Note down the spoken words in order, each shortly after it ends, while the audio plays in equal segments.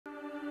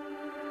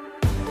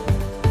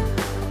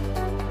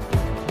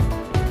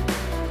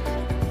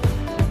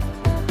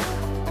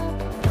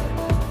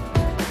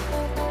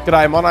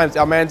G'day, my name's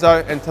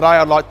Almanzo and today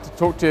I'd like to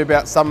talk to you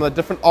about some of the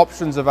different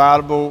options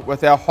available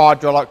with our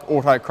hydraulic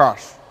auto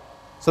crush.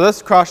 So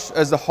this crush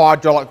is the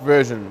hydraulic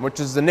version, which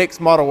is the next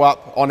model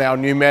up on our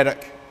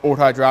pneumatic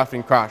auto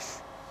drafting crush.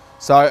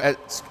 So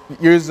it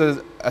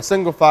uses a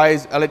single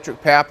phase electric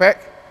power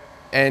pack,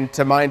 and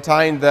to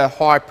maintain the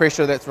high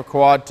pressure that's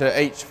required to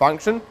each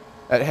function,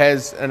 it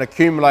has an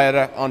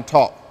accumulator on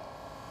top.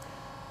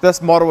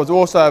 This model is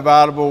also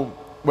available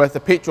with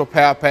a petrol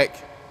power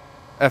pack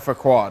if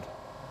required.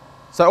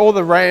 So all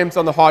the rams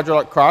on the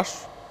hydraulic crush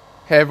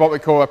have what we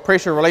call a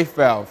pressure relief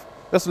valve.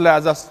 This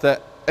allows us to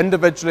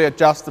individually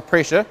adjust the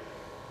pressure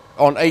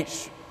on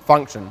each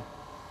function.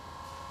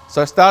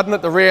 So starting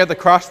at the rear of the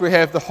crush, we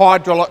have the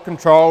hydraulic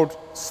controlled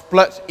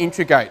split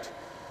entry gate.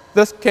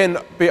 This can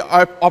be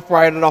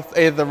operated off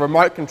either the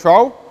remote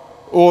control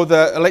or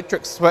the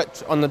electric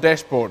switch on the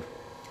dashboard.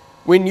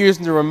 When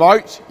using the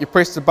remote, you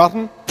press the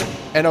button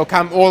and it'll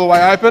come all the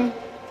way open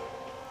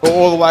or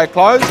all the way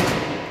closed.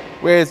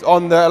 Whereas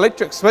on the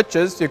electric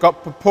switches, you've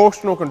got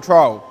proportional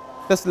control.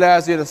 This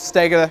allows you to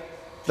stagger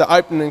the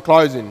opening and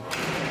closing.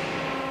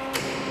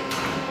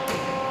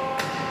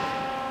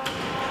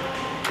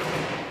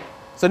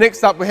 So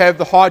next up we have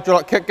the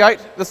hydraulic kick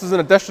gate. This is an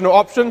additional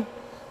option,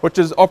 which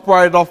is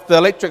operated off the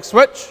electric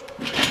switch.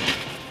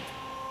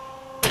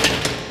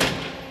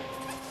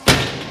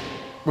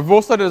 We've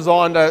also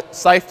designed a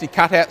safety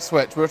cutout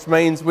switch, which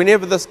means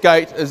whenever this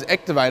gate is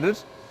activated,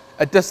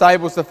 it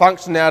disables the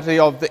functionality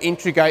of the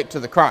entry gate to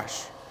the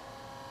crush.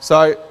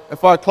 So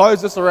if I close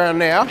this around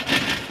now,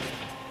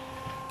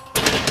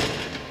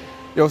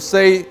 you'll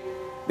see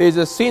there's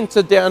a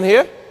sensor down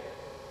here,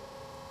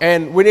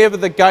 and whenever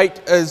the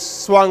gate is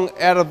swung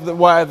out of the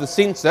way of the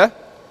sensor,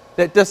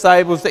 that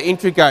disables the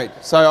entry gate.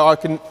 So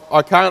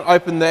I can't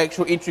open the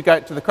actual entry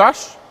gate to the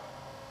crush.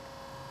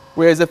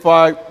 Whereas if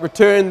I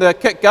return the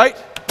kick gate,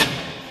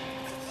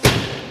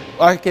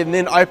 I can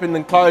then open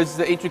and close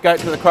the entry gate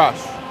to the crush.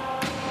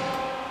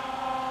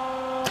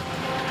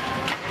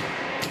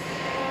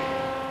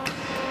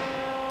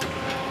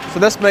 So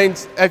this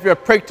means if you're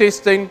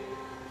pre-testing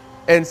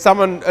and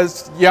someone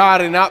is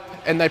yarding up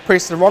and they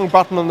press the wrong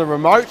button on the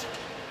remote,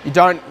 you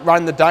don't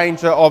run the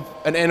danger of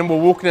an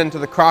animal walking into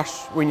the crush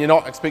when you're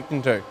not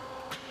expecting to.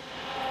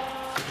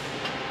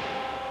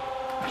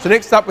 So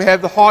next up we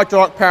have the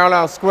hydraulic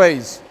parallel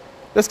squeeze.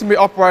 This can be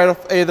operated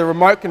off either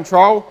remote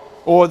control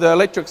or the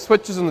electric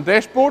switches on the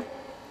dashboard,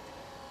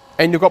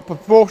 and you've got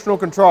proportional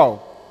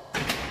control.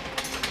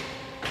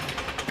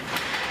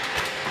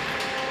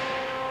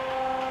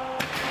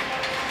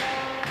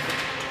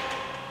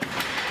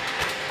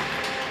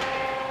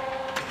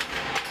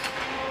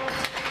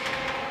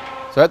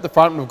 So at the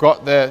front we've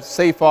got the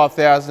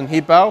C5000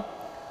 Headbail.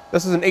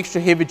 This is an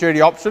extra heavy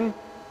duty option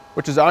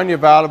which is only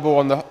available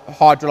on the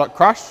hydraulic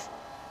crush,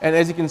 and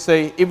as you can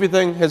see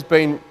everything has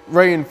been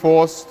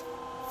reinforced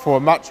for a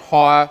much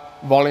higher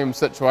volume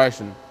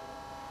situation.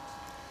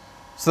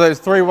 So there's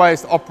three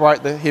ways to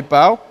operate the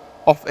Headbail: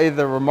 off either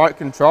the remote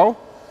control,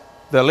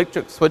 the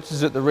electric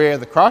switches at the rear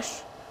of the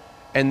crush,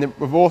 and then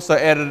we've also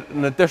added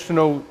an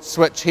additional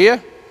switch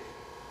here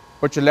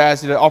which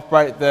allows you to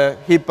operate the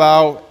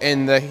Headbail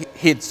and the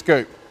head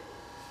scoop.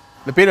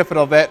 The benefit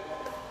of that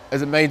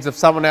is it means if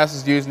someone else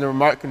is using the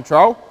remote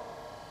control,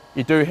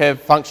 you do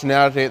have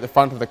functionality at the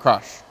front of the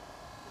crush.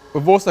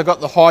 We've also got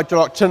the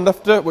hydraulic chin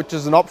lifter, which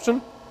is an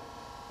option,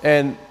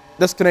 and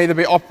this can either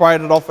be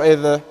operated off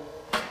either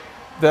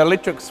the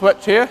electric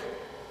switch here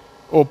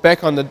or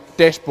back on the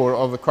dashboard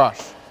of the crush.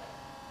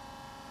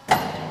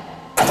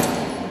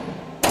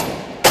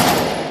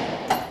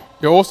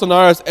 You'll also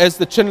notice as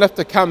the chin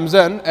lifter comes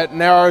in, it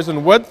narrows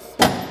in width,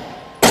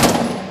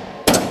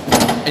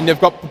 and you've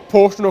got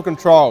proportional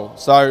control,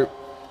 so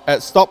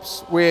it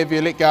stops wherever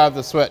you let go of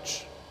the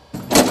switch.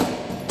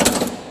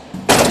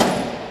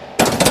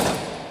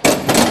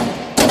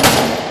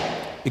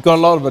 You've got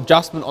a lot of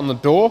adjustment on the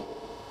door.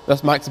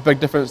 This makes a big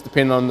difference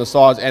depending on the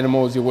size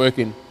animals you're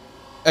working.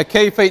 A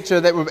key feature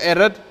that we've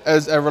added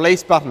is a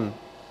release button.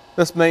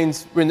 This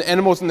means when the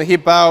animal's in the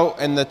Headbail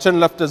and the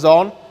chin lifter's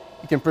on,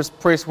 you can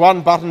press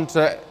one button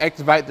to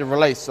activate the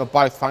release of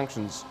both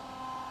functions.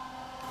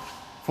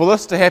 For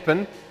this to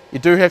happen, you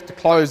do have to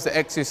close the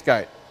access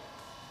gate.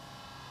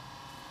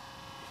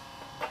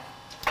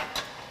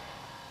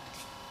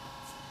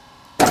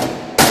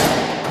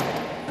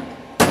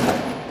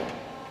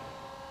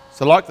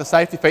 So like the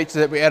safety features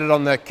that we added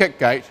on the kick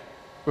gate,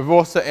 we've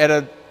also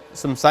added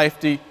some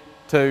safety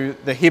to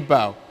the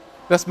Headbail.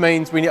 This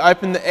means when you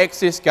open the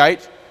access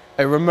gate,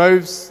 it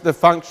removes the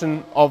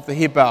function of the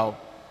Headbail.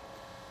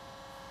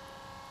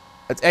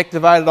 It's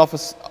activated off a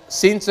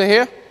sensor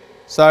here,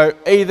 so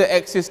either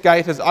access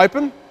gate is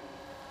open,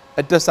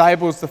 it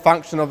disables the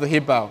function of the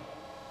Headbail.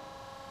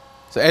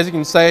 So as you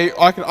can see,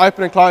 I can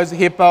open and close the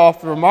Headbail off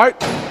the remote,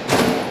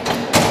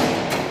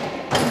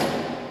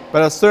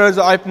 but as soon as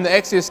I open the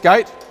access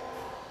gate,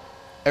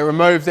 it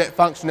removes that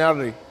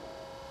functionality.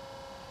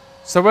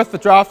 So with the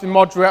drafting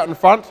module out in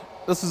front,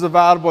 this is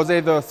available as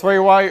either a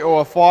 3-way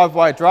or a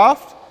 5-way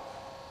draft,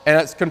 and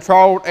it's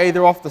controlled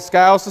either off the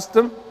scale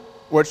system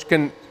which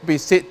can be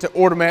set to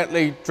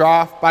automatically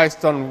draft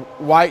based on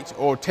weight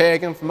or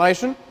tag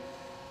information.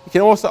 You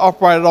can also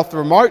operate it off the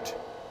remote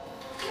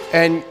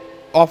and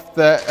off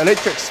the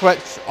electric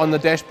switch on the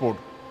dashboard.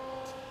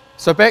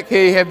 So back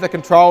here you have the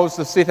controls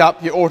to set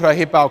up your auto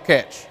headbail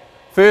catch.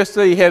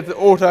 Firstly, you have the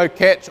auto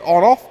catch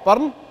on off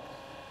button,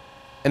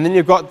 and then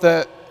you've got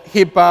the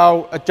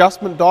headbail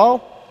adjustment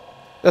dial.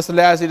 This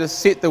allows you to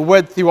set the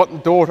width you want the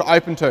door to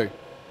open to.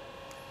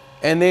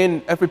 And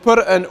then if we put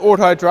it in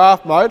auto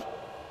draft mode,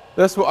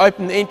 this will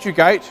open the entry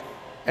gate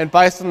and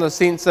based on the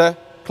sensor,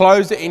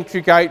 close the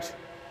entry gate,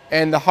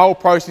 and the whole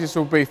process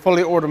will be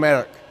fully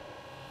automatic.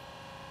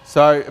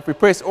 So if we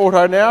press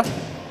auto now,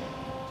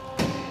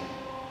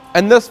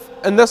 in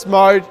this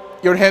mode,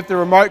 you'll have the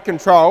remote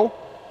control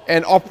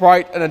and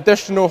operate an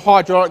additional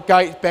hydraulic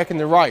gate back in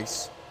the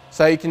race.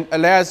 So you can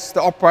allow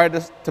the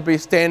operator to be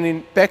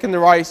standing back in the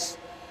race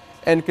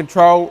and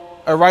control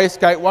a race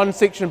gate one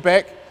section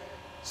back,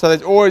 so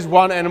there's always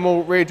one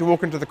animal ready to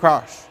walk into the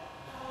crush.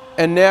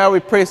 And now we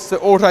press the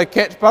auto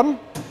catch button.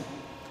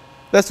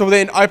 This will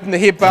then open the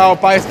headbail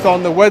based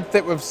on the width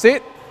that we've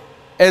set.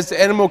 As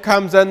the animal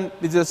comes in,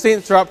 there's a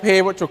sensor up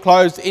here which will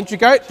close the entry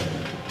gate.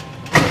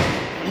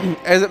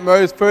 As it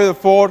moves further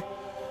forward,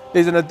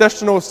 there's an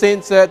additional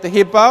sensor at the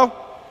headbail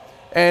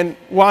and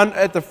one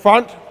at the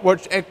front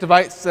which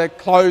activates the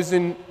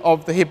closing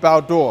of the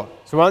headbail door.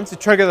 So once you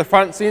trigger the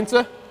front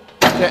sensor,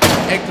 that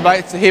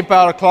activates the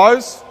headbail to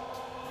close,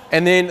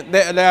 and then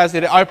that allows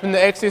you to open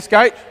the access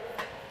gate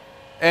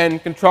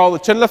and control the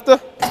chin lifter.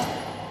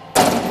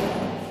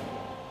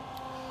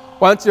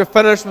 Once you're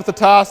finished with the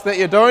task that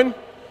you're doing,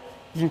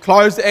 you can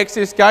close the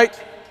access gate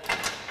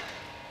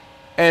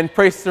and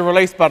press the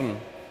release button.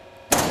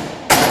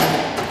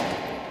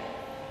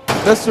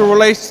 This will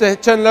release the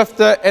chin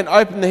lifter and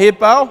open the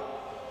headbail.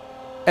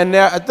 And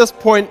now at this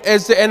point,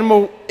 as the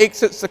animal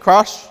exits the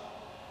crush,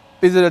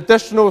 there's an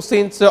additional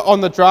sensor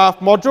on the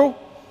draft module,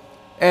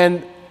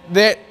 and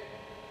that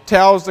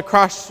tells the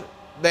crush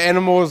the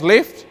animal is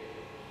left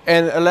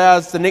and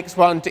allows the next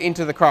one to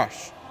enter the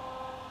crush.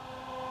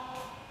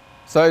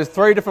 So there's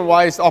three different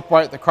ways to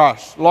operate the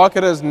crush. Like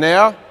it is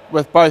now,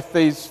 with both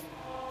these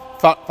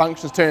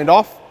functions turned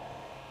off,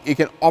 you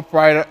can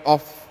operate it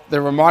off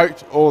the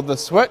remote or the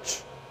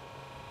switch.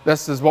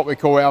 This is what we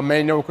call our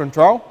manual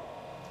control.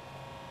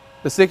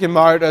 The second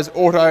mode is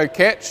auto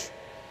catch.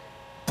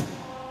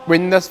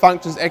 When this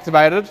function is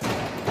activated,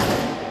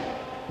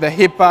 the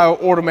headbail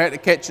will automatically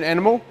catch an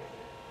animal.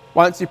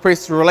 Once you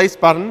press the release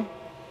button,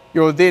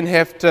 you'll then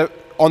have to,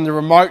 on the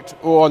remote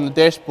or on the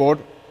dashboard,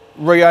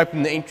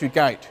 reopen the entry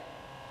gate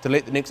to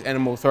let the next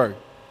animal through.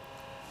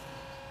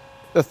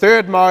 The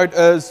third mode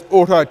is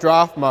auto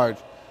draft mode.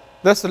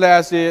 This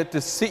allows you to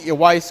set your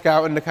weigh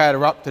scale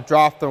indicator up to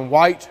draft on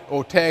weight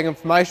or tag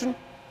information.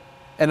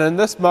 And in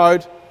this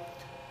mode,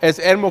 as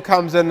the animal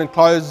comes in and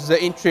closes the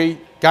entry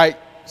gate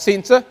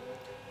sensor,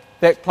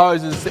 that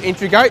closes the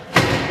entry gate.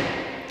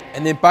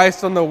 And then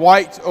based on the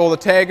weight or the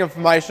tag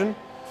information,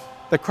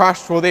 the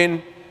crush will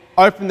then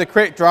open the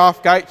correct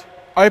draft gate,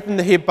 open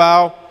the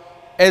headbail.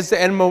 As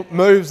the animal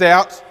moves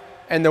out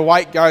and the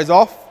weight goes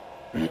off,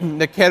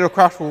 the cattle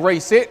crush will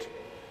reset.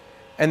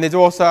 And there's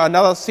also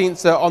another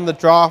sensor on the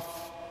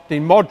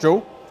drafting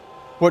module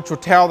which will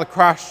tell the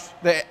crush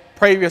the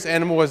previous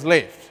animal has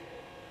left.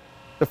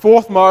 The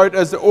fourth mode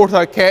is the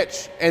auto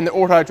catch and the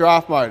auto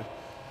draft mode.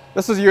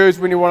 This is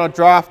used when you want to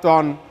draft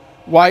on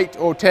weight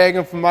or tag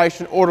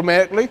information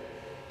automatically,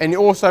 and you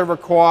also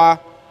require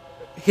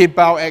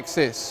headbail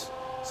access.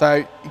 So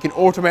you can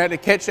automatically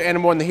catch the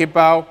animal in the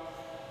headbail,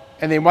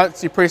 and then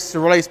once you press the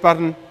release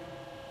button,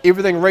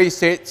 everything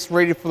resets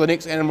ready for the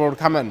next animal to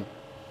come in.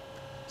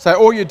 So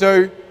all you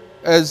do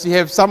is you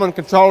have someone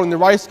controlling the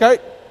race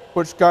gate,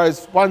 which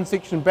goes one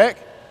section back.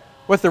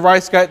 With the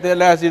race gate, that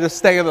allows you to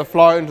stagger the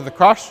flow into the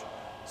crush,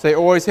 so you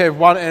always have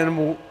one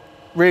animal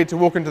ready to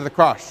walk into the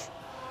crush.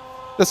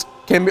 This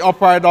can be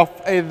operated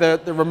off either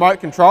the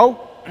remote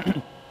control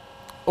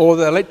or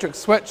the electric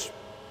switch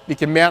you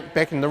can mount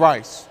back in the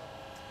race.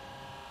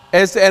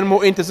 As the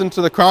animal enters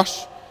into the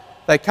crush,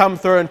 they come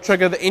through and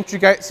trigger the entry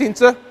gate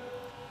sensor.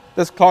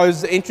 This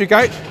closes the entry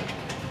gate.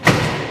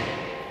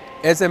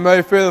 As they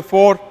move further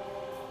forward,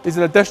 there's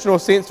an additional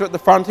sensor at the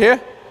front here,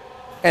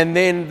 and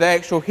then the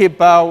actual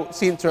headbail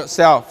sensor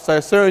itself. So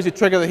as soon as you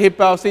trigger the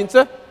headbail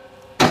sensor,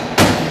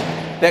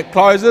 that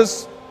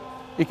closes.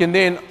 You can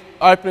then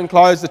open and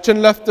close the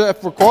chin lifter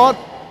if required.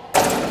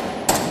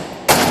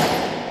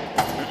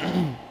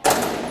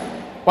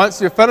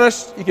 Once you're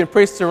finished, you can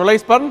press the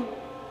release button.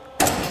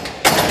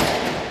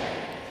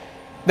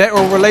 That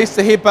will release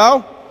the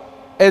headbail.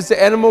 As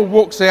the animal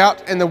walks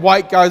out and the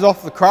weight goes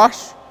off the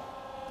crush,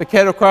 the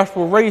cattle crush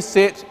will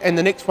reset and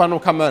the next one will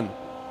come in.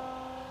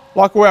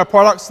 Like all our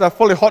products, they're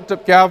fully hot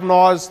dip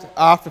galvanised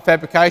after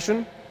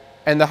fabrication,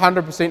 and they're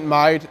 100%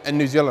 made in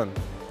New Zealand.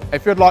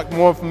 If you'd like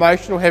more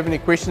information or have any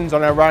questions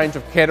on our range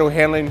of cattle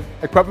handling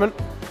equipment,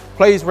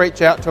 please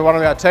reach out to one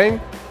of our team.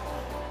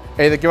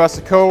 Either give us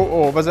a call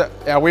or visit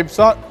our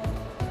website.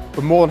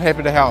 We're more than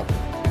happy to help.